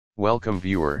Welcome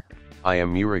viewer, I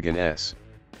am Murugan S.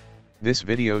 This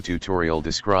video tutorial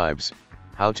describes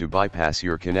how to bypass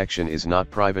your connection is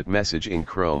not private message in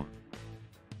Chrome.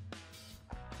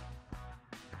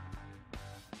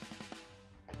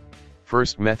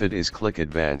 First method is click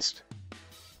Advanced.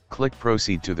 Click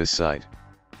Proceed to the site.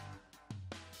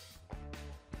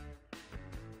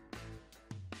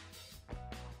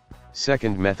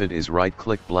 Second method is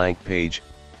right-click blank page,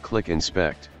 click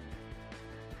Inspect.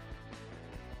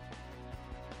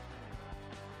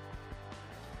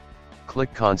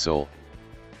 Click Console.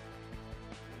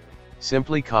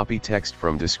 Simply copy text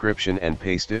from description and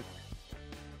paste it.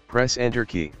 Press Enter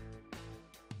key.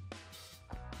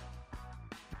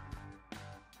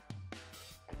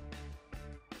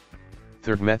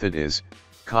 Third method is,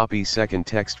 copy second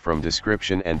text from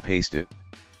description and paste it.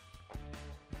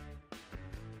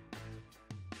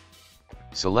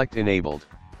 Select Enabled.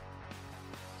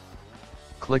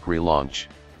 Click Relaunch.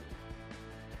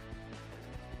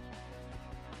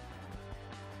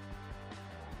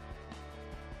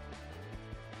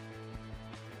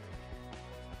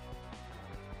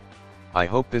 I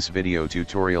hope this video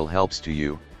tutorial helps to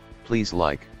you. Please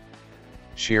like,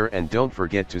 share and don't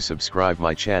forget to subscribe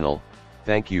my channel.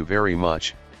 Thank you very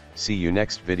much. See you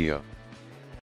next video.